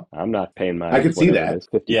signing up. I'm not paying my. I can see that.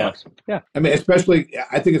 $50. Yeah. I mean, especially,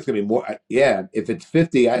 I think it's going to be more. Yeah, if it's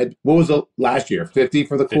 50, what was the last year? 50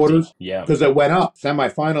 for the 50, quarters? Yeah. Because it went up.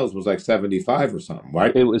 Semifinals was like 75 or something,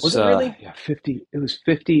 right? It was it really? 50. It was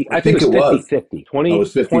 50. I think it was 50-50. 20, it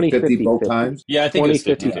was 50 both 50. times? Yeah, I think 20,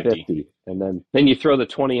 it was 50. And then you throw the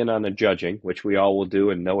 20 in on the judging, which we all will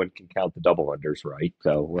do, and no one can count the double unders, right?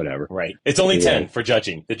 So whatever. Right. It's only 10 for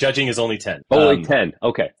judging. The judging is only 10. Only 10.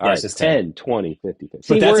 Okay. All right. It's 10, 20, 50. But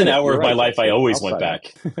See, that's an hour of my life I always went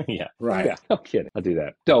back. Yeah. Right. Yeah, no kidding. I'll do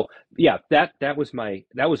that. So yeah, that was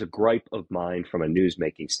a gripe of mine from a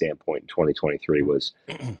newsmaking standpoint in 2023, was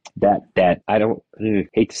that I don't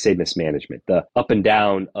hate to say mismanagement, the up and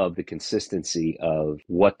down of the consistency of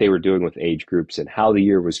what they were doing with age groups and how the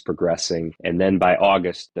year was progressing. And then by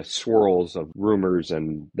August, the swirls of rumors,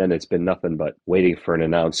 and then it's been nothing but waiting for an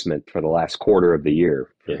announcement for the last quarter of the year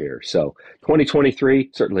for here. So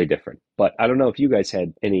 2023, certainly different. But I don't know if you guys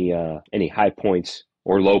had any high points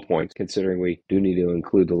or low points, considering we do need to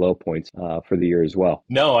include the low points for the year as well.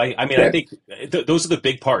 No, I mean, I think those are the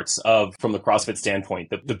big parts from the CrossFit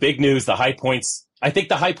standpoint. The big news, the high points. I think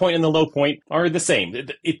the high point and the low point are the same.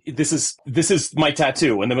 This is my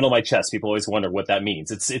tattoo in the middle of my chest. People always wonder what that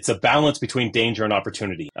means. It's a balance between danger and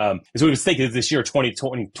opportunity. As we was thinking, this year,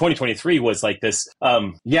 2023 was like this.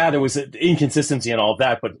 There was an inconsistency and all of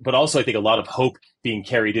that, but also I think a lot of hope being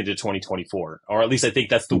carried into 2024, or at least I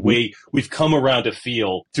think that's the way we've come around to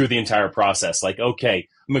feel through the entire process. Like, okay,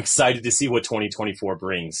 I'm excited to see what 2024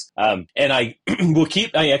 brings. And I will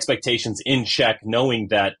keep my expectations in check, knowing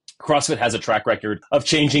that CrossFit has a track record of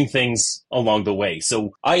changing things along the way.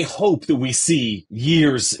 So I hope that we see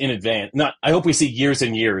years in advance. I hope we see years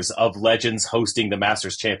and years of legends hosting the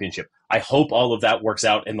Masters Championship. I hope all of that works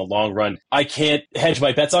out in the long run. I can't hedge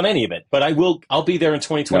my bets on any of it, but I'll be there in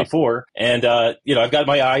 2024. No. And, I've got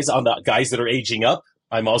my eyes on the guys that are aging up.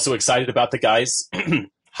 I'm also excited about the guys.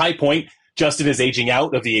 High point. Justin is aging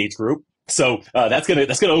out of the age group. So that's gonna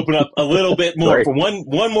open up a little bit more for one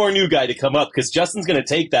more new guy to come up, because Justin's gonna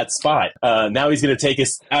take that spot. Now he's gonna take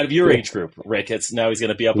us out of your age group, Rick. Now he's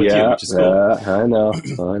gonna be up with you, which is cool. I know.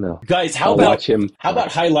 Guys, how about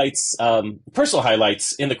highlights, personal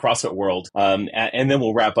highlights in the CrossFit world, and then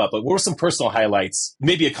we'll wrap up. But what were some personal highlights,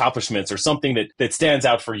 maybe accomplishments or something that stands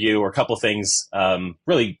out for you, or a couple things,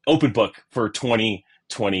 really open book for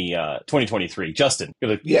 2023. Justin.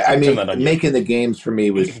 Yeah, I mean, making the games for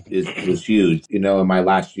me was huge. In my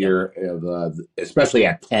last year of, especially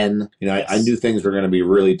at 10, yes. I knew things were going to be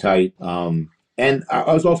really tight. And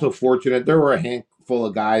I was also fortunate. There were a handful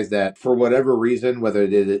of guys that, for whatever reason, whether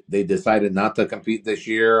they decided not to compete this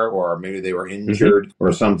year, or maybe they were injured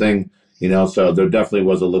or something, so there definitely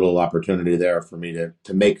was a little opportunity there for me to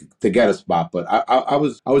get a spot. But I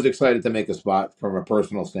was excited to make a spot from a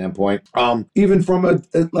personal standpoint. Even from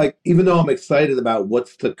even though I'm excited about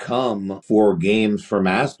what's to come for games for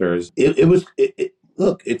Masters,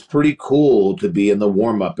 look, it's pretty cool to be in the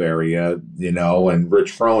warm-up area, and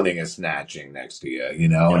Rich Froning is snatching next to you,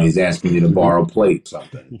 and he's asking you to borrow plate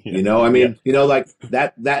something, like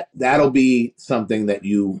that'll be something that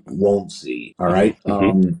you won't see. All right.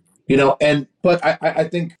 But I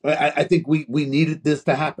think we needed this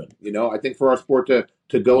to happen. I think for our sport to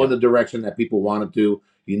go in the direction that people wanted to,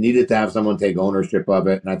 you needed to have someone take ownership of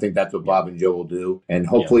it. And I think that's what Bob and Joe will do. And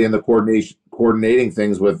hopefully in the coordinating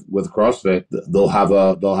things with CrossFit, they'll have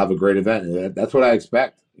a great event. That's what I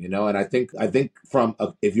expect. And I think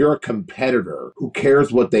if you're a competitor, who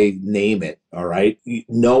cares what they name it? All right.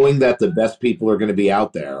 Knowing that the best people are going to be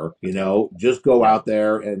out there, just go out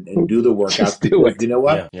there and do the workouts. Do it. You know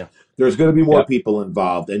what? Yeah. There's going to be more people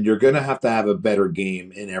involved, and you're going to have a better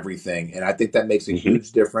game in everything. And I think that makes a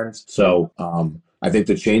huge difference. So, I think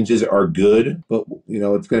the changes are good, but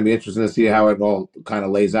it's going to be interesting to see how it all kind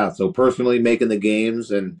of lays out. So personally, making the games,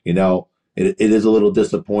 and it is a little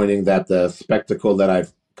disappointing that the spectacle that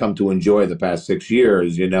I've come to enjoy the past 6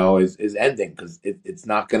 years, is ending, because it's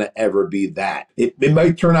not going to ever be that. It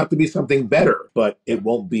might turn out to be something better, but it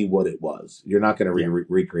won't be what it was. You're not going to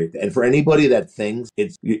recreate that. And for anybody that thinks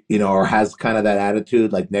it's, or has kind of that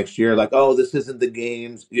attitude, like next year, like, oh, this isn't the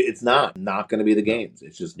games. It's not going to be the games.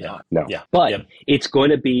 It's just not. No. Yeah. But it's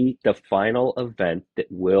going to be the final event that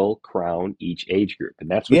will crown each age group. And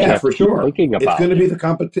that's what you have to keep thinking about. It's going to be the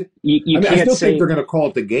competition. I still think they're going to call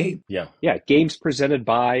it the game. Yeah. Yeah. Games presented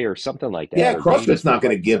by, or something like that. Yeah, CrossFit's not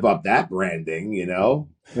going to give up that branding,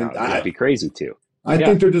 That'd be crazy too. I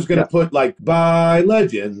think they're just going to put by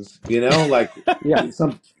legends, like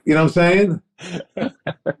some, what I'm saying? I think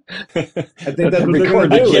that's what they're going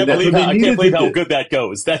to do. I can't believe how good that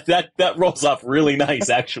goes. That rolls off really nice,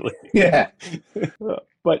 actually. Yeah.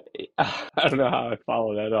 But I don't know how I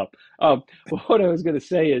follow that up. What I was going to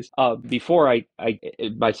say is, before I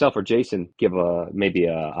myself or Jason give maybe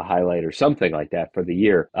a highlight or something like that for the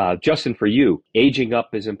year, Justin, for you, aging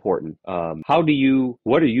up is important. What are you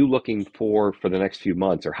looking for the next few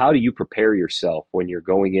months, or how do you prepare yourself when you're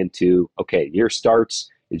going into, year starts,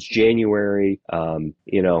 it's January.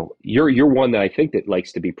 You're one that I think that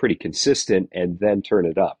likes to be pretty consistent and then turn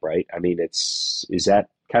it up, right? I mean, is that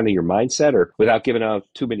kind of your mindset, or without giving out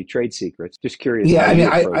too many trade secrets? Just curious. Yeah, I mean,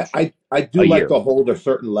 I do like to hold a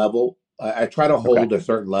certain level. I try to hold a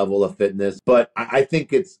certain level of fitness, but I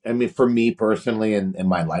think for me personally, and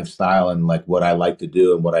my lifestyle, and like what I like to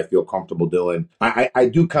do and what I feel comfortable doing, I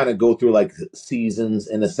do kind of go through like seasons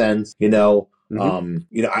in a sense, I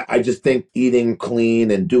just think eating clean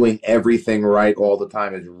and doing everything right all the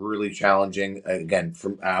time is really challenging. Again,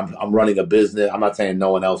 I'm running a business. I'm not saying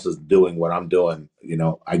no one else is doing what I'm doing.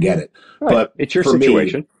 I get it, but it's your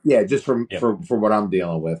situation. Just for what I'm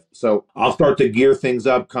dealing with. So I'll start to gear things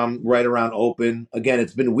up come right around open. Again,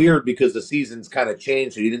 it's been weird because the season's kind of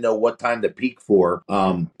changed, so you didn't know what time to peak for.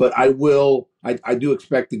 But I do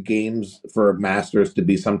expect the games for Masters to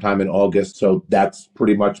be sometime in August. So that's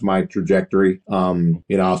pretty much my trajectory.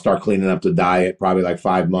 I'll start cleaning up the diet probably like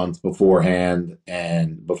 5 months beforehand.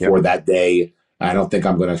 And before that day, I don't think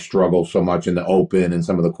I'm going to struggle so much in the open and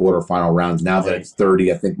some of the quarterfinal rounds. Now that it's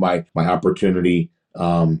 30, I think my opportunity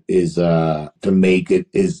is to make it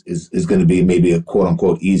is going to be maybe a quote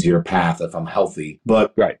unquote easier path if I'm healthy.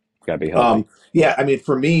 But Right. Got to be healthy. yeah, I mean,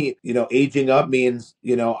 for me, aging up means,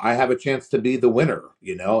 I have a chance to be the winner.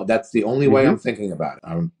 That's the only way I'm thinking about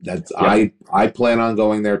it. I plan on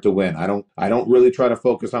going there to win. I don't really try to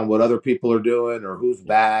focus on what other people are doing or who's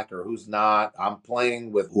back or who's not. I'm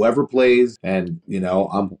playing with whoever plays, and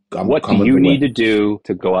I'm What do coming you to need win. to do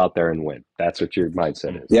to go out there and win? That's what your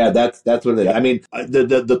mindset is. Yeah, that's what it is. Yep. I mean,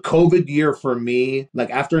 the COVID year for me,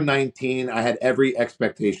 like after 19, I had every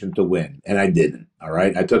expectation to win, and I didn't. All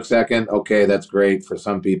right, I took second. Okay, that's great for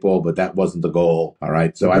some people, but that wasn't the goal. All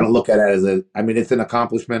right, so I don't look at it as I mean, it's an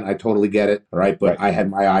accomplishment. I totally get it. All right, but I had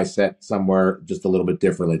my eyes set somewhere just a little bit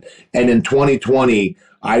differently. And in 2020,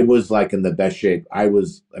 I was like in the best shape. I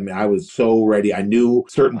was so ready. I knew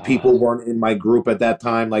certain people weren't in my group at that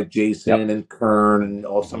time, like Jason and Kern and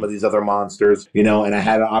all some of these other monsters, and I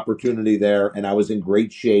had an opportunity there and I was in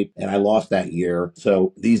great shape and I lost that year.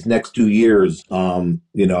 So these next 2 years,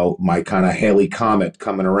 my kind of Haley Comet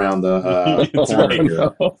coming around the corner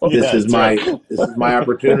here. This is my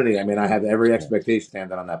opportunity. I mean, I have every expectation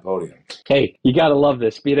standing on that podium. Hey, you got to love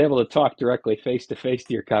this, being able to talk directly face to face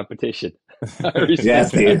to your competition. Yes,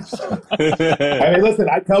 Steve. I mean, listen,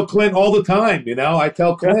 I tell Clint all the time, I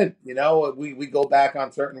tell Clint, we go back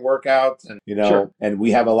on certain workouts and, and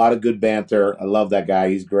we have a lot of good banter. I love that guy.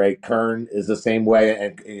 He's great. Kern is the same way.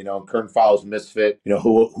 And, Kern follows Misfit,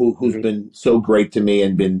 who's been so great to me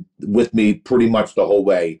and been with me pretty much the whole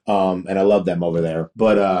way. And I love them over there.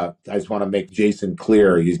 But I just want to make Jason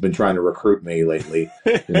clear. He's been trying to recruit me lately.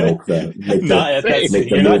 You're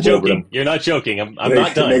not joking. You're not joking. I'm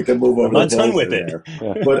not done. Make the move over. I'm not done with it.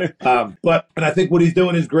 But and I think what he's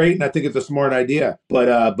doing is great, and I think it's a smart idea. But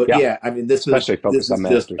yeah, I mean, this is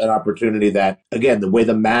just an opportunity that, again, the way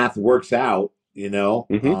the math works out,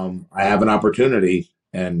 I have an opportunity,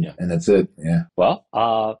 and that's it. Yeah. Well,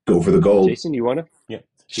 go for the gold. Jason, you want to? Yeah.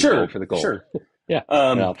 Sure. For the gold. Sure. Yeah,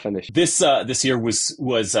 I'll finish. This year was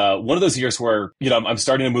one of those years where I'm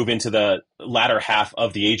starting to move into the latter half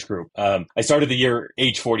of the age group. I started the year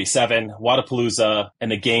age 47, Wadapalooza,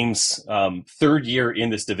 and the games, third year in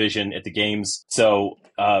this division at the games. So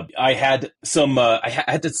I had some I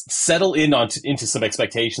had to settle into some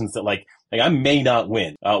expectations that like I may not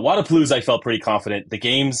win. Wadapalooza, I felt pretty confident. The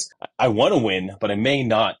games, I want to win, but I may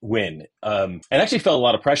not win. And actually felt a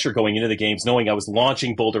lot of pressure going into the games, knowing I was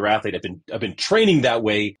launching Boulder Athlete. I've been training that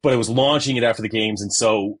way, but I was launching it after the games, and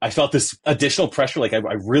so I felt this additional pressure. Like I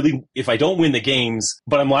really, if I don't win the games,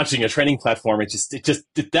 but I'm launching a training platform, it just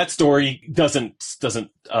that story doesn't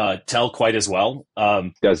tell quite as well.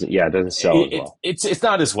 Doesn't sell as well. It's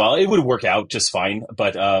not as well. It would work out just fine,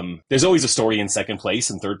 but there's always a story in second place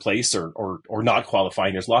and third place, or not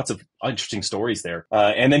qualifying. There's lots of interesting stories there.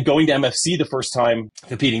 And then going to MFC the first time,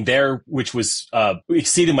 competing there, which was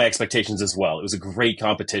exceeded my expectations as well. It was a great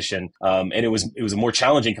competition, and it was a more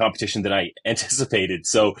challenging competition than I anticipated.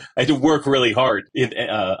 So I had to work really hard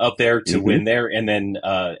up there to win there, and then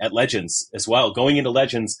at Legends as well. Going into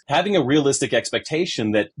Legends, having a realistic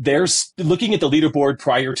expectation that there's looking at the leaderboard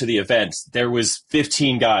prior to the event, there was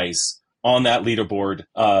 15 guys on that leaderboard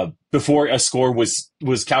before a score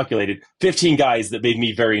was calculated. 15 guys that made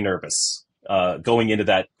me very nervous going into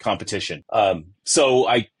that competition. So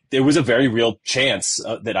there was a very real chance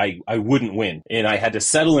that I wouldn't win. And I had to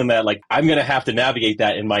settle in that, like, I'm going to have to navigate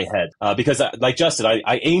that in my head. Because like Justin,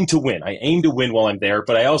 I aim to win. I aim to win while I'm there,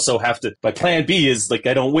 but I also have to, my plan B is like,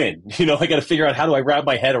 I don't win. I got to figure out how do I wrap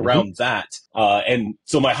my head around that. And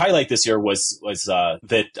so my highlight this year was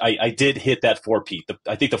that I did hit that 4-peat.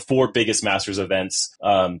 I think the 4 biggest Masters events,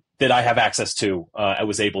 that I have access to, I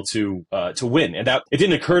was able to win. And that, it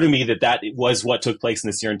didn't occur to me that was what took place in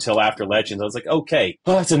this year until after Legends. I was like, okay,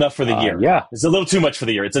 that's enough for the year. Yeah. It's a little too much for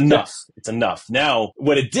the year. It's enough. Yeah. It's enough. Now,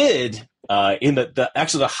 what it did, in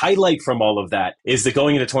the highlight from all of that is that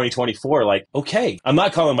going into 2024, like, okay, I'm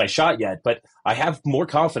not calling my shot yet, but I have more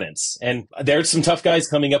confidence. And there's some tough guys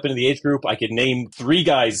coming up into the age group. I could name 3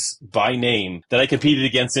 guys by name that I competed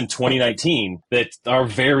against in 2019 that are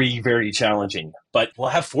very, very challenging. But we'll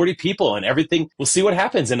have 40 people and everything. We'll see what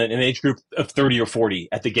happens in an age group of 30 or 40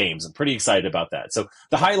 at the games. I'm pretty excited about that. So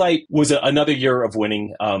the highlight was another year of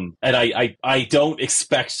winning. And I don't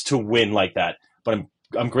expect to win like that, but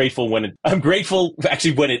I'm grateful when it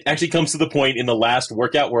actually comes to the point in the last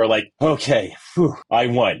workout where like, okay, I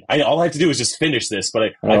won. All I have to do is just finish this, but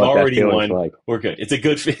I've already won. Like. We're good. It's a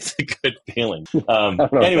good feeling.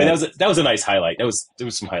 Anyway, that was a nice highlight. There was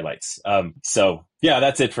some highlights. So Yeah,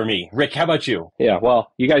 that's it for me. Rick, how about you? Yeah,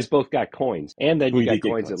 well, you guys both got coins, and then you We got did get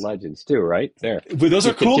coins at coins. Legends too, right? There, But those are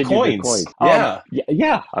you've cool continued your coins. coins. Yeah. Yeah,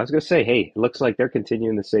 yeah. I was gonna say, hey, it looks like they're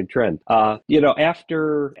continuing the same trend.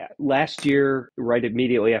 After last year, right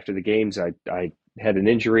immediately after the games, I had an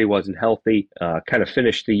injury, wasn't healthy. Kind of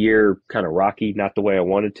finished the year kind of rocky, not the way I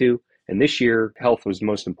wanted to. And this year, health was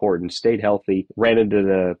most important. Stayed healthy. Ran into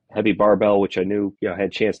the heavy barbell, which I knew had a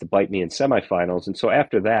chance to bite me in semifinals. And so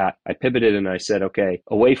after that, I pivoted and I said, okay,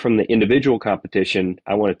 away from the individual competition,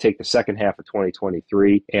 I want to take the second half of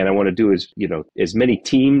 2023, and I want to do as many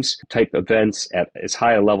teams type events at as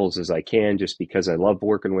high levels as I can, just because I love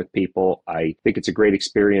working with people. I think it's a great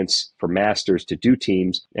experience for masters to do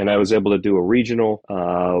teams, and I was able to do a regional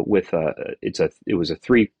it was a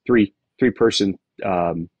three person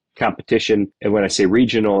competition. And when I say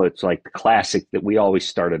regional, it's like the classic that we always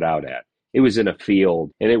started out at. It was in a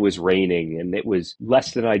field and it was raining and it was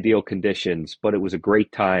less than ideal conditions, but it was a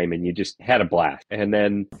great time and you just had a blast. And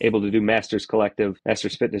then able to do Masters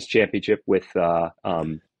Fitness Championship with a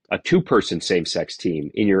two-person same-sex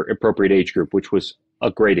team in your appropriate age group, which was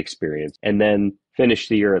a great experience. And then finished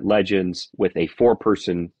the year at Legends with a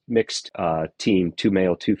four-person mixed team, two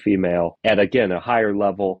male, two female, at, again, a higher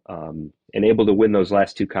level, and able to win those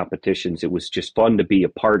last two competitions. It was just fun to be a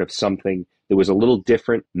part of something that was a little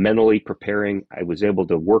different, mentally preparing. I was able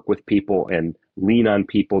to work with people and lean on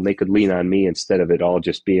people, and they could lean on me instead of it all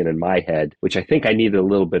just being in my head, which I think I needed a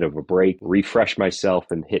little bit of a break, refresh myself,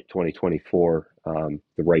 and hit 2024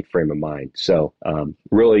 the right frame of mind. So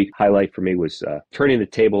really highlight for me was turning the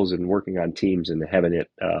tables and working on teams and having it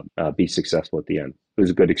be successful at the end. It was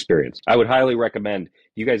a good experience. I would highly recommend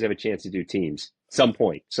you guys have a chance to do teams some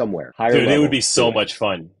point, somewhere, higher Dude, level. it would be so much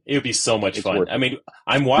fun. It would be so much fun. I mean,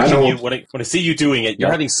 I'm I watching know. you when I see you doing it. You're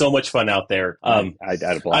Yeah. having so much fun out there. I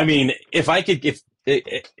had a blast. I mean, if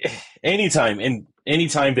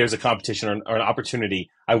anytime there's a competition or an opportunity,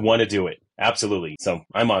 I want to do it. Absolutely. So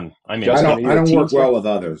I'm in. I don't work well with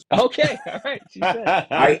others. Okay, all right. She said.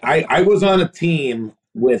 I was on a team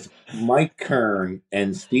with Mike Kern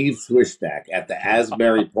and Steve Swishstack at the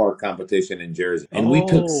Asbury Park competition in Jersey, and we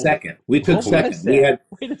took second. We took second. We had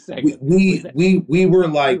Wait a second. we were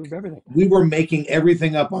like remember that. we were making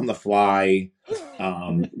everything up on the fly. Me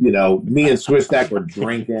and Swishstack were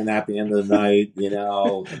drinking at the end of the night.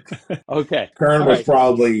 Okay. Kern All was right.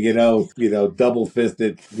 probably double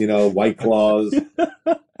fisted White Claws.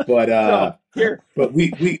 But but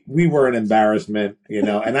we were an embarrassment,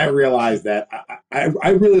 and I realized that I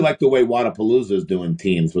really like the way Wadapalooza is doing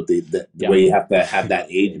teams with the way you have to have that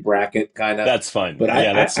age bracket kind of. That's fun. But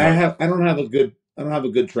that's smart. I don't have a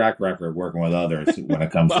good track record working with others when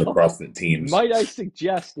it comes to CrossFit teams. Might I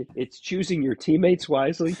suggest it's choosing your teammates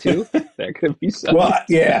wisely too? That could be something. Well,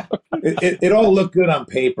 yeah, it all looked good on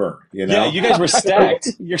paper, Yeah, you guys were stacked.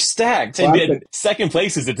 You're stacked. And second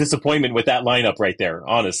place is a disappointment with that lineup right there,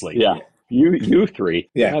 honestly. Yeah. You three.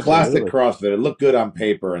 Yeah, Absolutely. classic CrossFit. It looked good on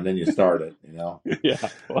paper, and then you start it, Yeah,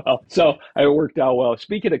 well, so it worked out well.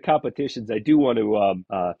 Speaking of competitions, I do want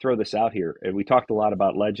to throw this out here. And we talked a lot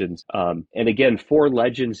about Legends. And again, for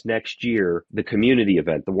Legends next year, the community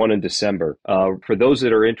event, the one in December, for those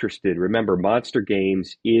that are interested, remember Monster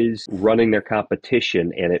Games is running their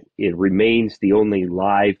competition, and it remains the only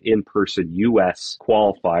live in-person U.S.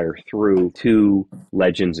 qualifier through to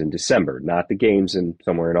Legends in December, not the games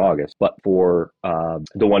somewhere in August, but for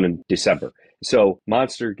the one in December. So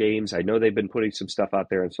Monster Games, I know they've been putting some stuff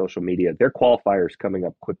out there on social media. Their qualifier is coming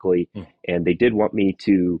up quickly, and they did want me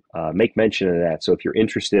to make mention of that. So if you're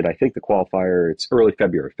interested, I think the qualifier, it's early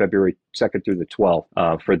February 2nd through the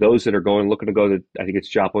 12th. For those that are looking to go to, I think it's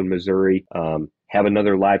Joplin, Missouri, have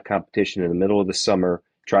another live competition in the middle of the summer.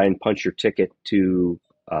 Try and punch your ticket to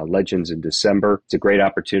Legends in December. It's a great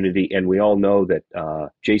opportunity, and we all know that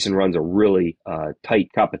Jason runs a really tight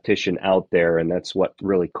competition out there, and that's what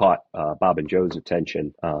really caught Bob and Joe's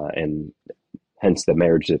attention, and hence the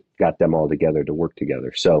marriage that got them all together to work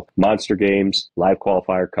together. So Monster Games, live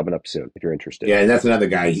qualifier coming up soon if you're interested. Yeah, and that's another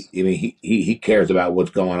guy. He cares about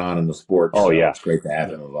what's going on in the sport. Oh, so yeah. It's great to have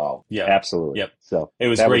him involved. Yeah, absolutely. Yep. So it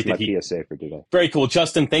was that great was that my PSA for today. Very cool.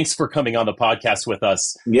 Justin, thanks for coming on the podcast with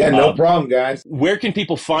us. Yeah, no problem, guys. Where can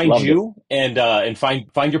people find you and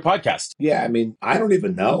find your podcast? Yeah, I don't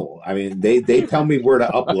even know. They tell me where to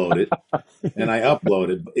upload it, and I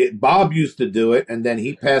upload it. Bob used to do it, and then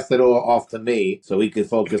he passed it all off to me so he could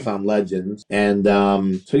focus on Legends. And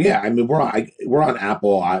so yeah, we're on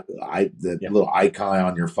Apple. The little icon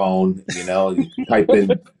on your phone, you type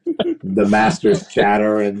in the Masters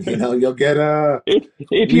chatter, and you'll get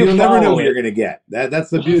if you'll never know follow what you're it. going to get. That's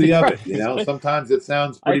the beauty of it. Right. Sometimes it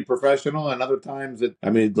sounds pretty professional, and other times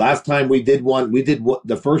last time we did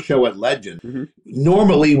the first show at Legend. Mhm.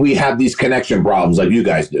 Normally we have these connection problems like you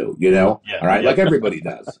guys do, all right, like everybody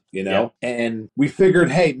does, and we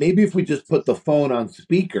figured, hey, maybe if we just put the phone on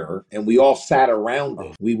speaker and we all sat around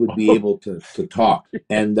it, we would be able to talk.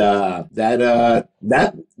 And that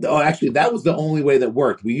was the only way that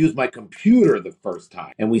worked. We used my computer the first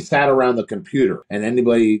time, and we sat around the computer, and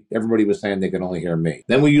everybody was saying they could only hear me.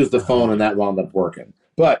 Then we used the phone, and that wound up working.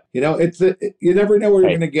 But you never know where you're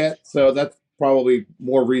going to get, so that's probably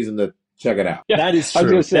more reason to check it out. Yeah, that is I was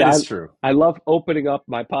true. gonna say, That is true. I love opening up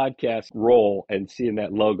my podcast roll and seeing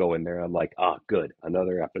that logo in there. I'm like, good,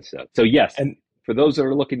 another episode. So yes, And for those that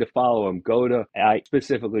are looking to follow them,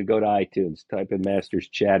 specifically go to iTunes, type in Masters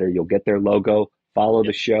Chatter. You'll get their logo, follow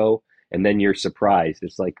the show, and then you're surprised.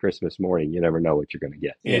 It's like Christmas morning. You never know what you're going to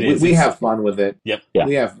get. We have fun with it. Yep. Yeah.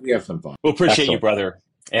 We have some fun. We'll appreciate you, Excellent. brother.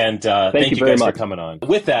 And thank you very guys much for coming on.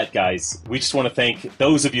 With that, guys, we just want to thank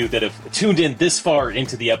those of you that have tuned in this far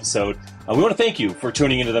into the episode. We want to thank you for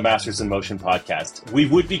tuning into the Masters in Motion podcast. We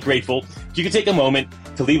would be grateful if you could take a moment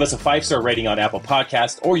to leave us a 5-star rating on Apple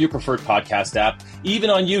Podcast or your preferred podcast app, even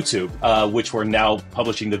on YouTube, which we're now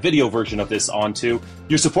publishing the video version of this onto.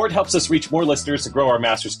 Your support helps us reach more listeners to grow our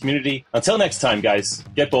Masters community. Until next time, guys,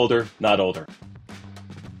 get bolder, not older.